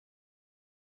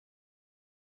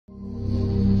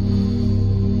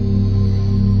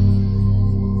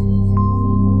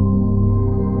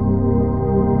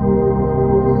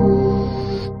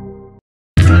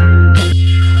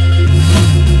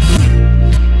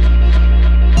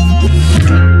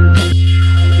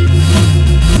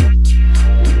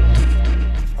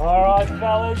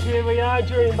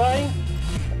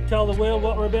wheel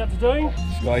what we're about to do?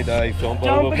 Skydive, jump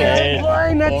Jump over again,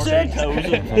 plane, that's it!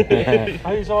 14,000.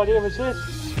 Whose idea was this?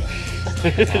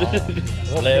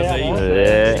 Lovely.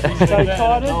 So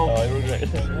excited? Oh, I regret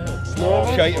it. Nervous?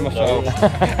 I'm shaking myself.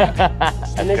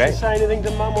 And did you say anything to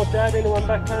mum or dad, anyone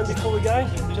back home before we go?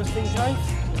 Just in case?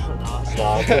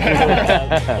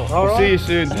 I'll see you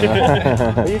soon.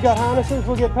 Well, you got harnesses,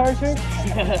 we'll get parachutes?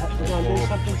 We're going to do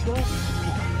something small.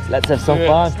 Let's have some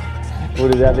fun.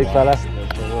 What is that, big fella?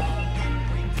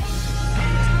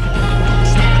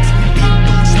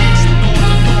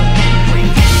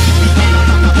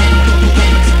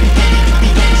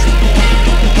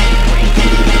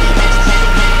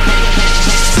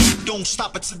 Don't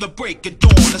stop it till the break of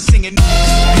dawn. I'm singing.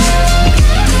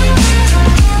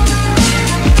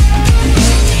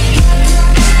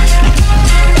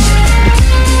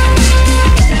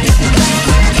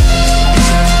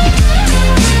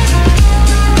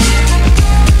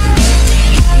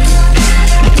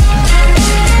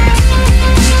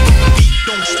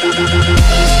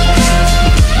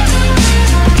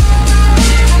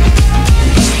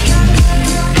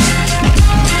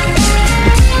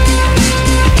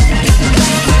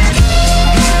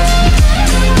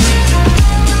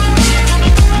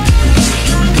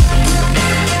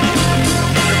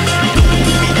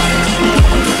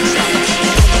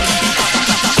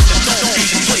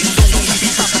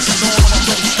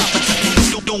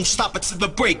 Don't stop it till the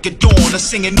break of dawn. I'm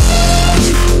singing.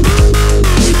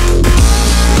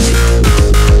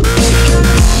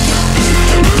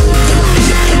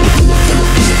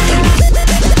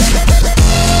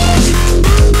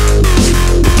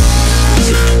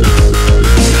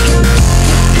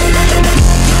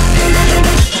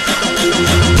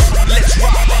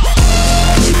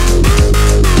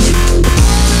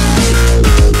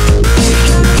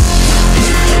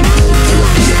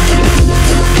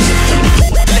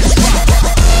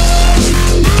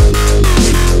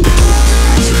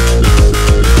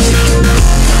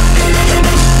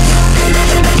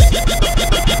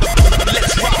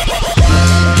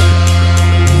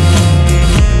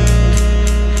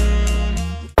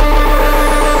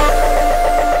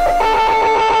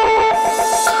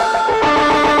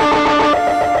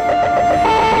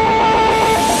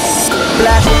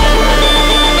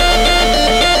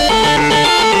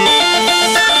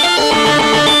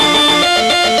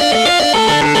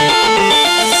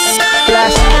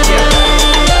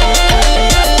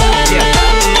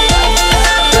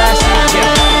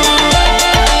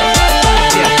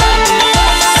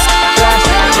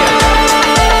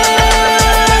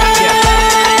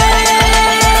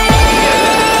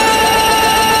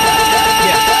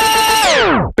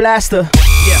 Blaster.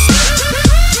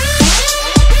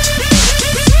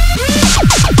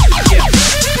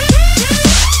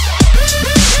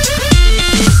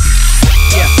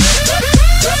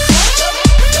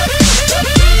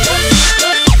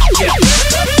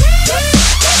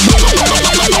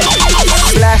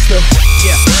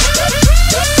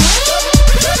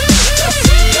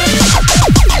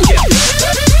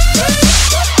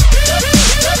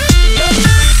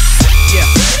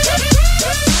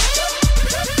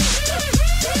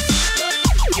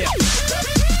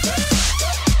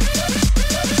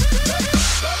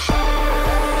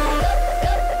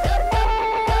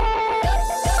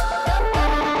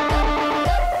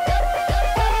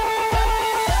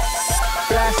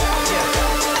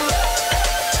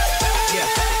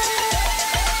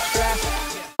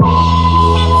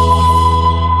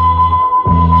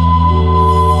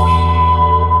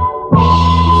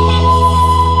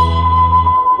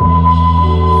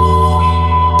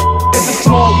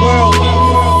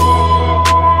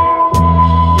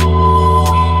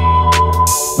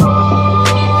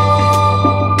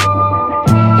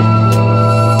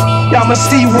 I'ma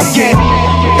see you again.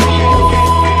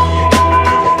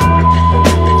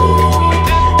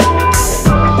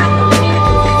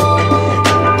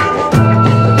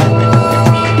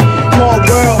 Small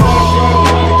world.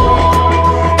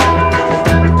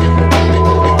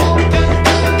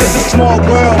 It's a small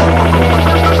world.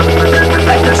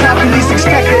 Like the top you least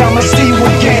expected, I'ma see you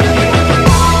again.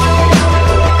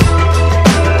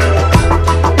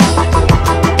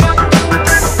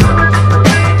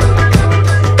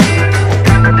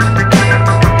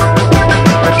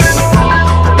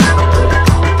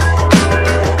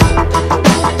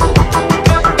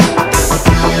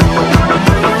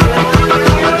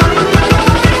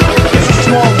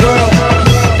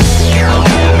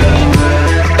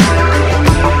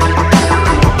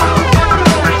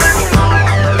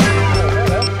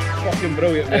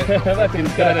 Fucking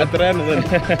adrenaline.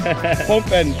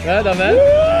 Pumping. Ja, dat wel.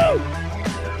 Woo!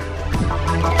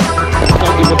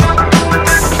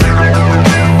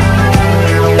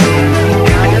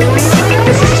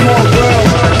 a small world.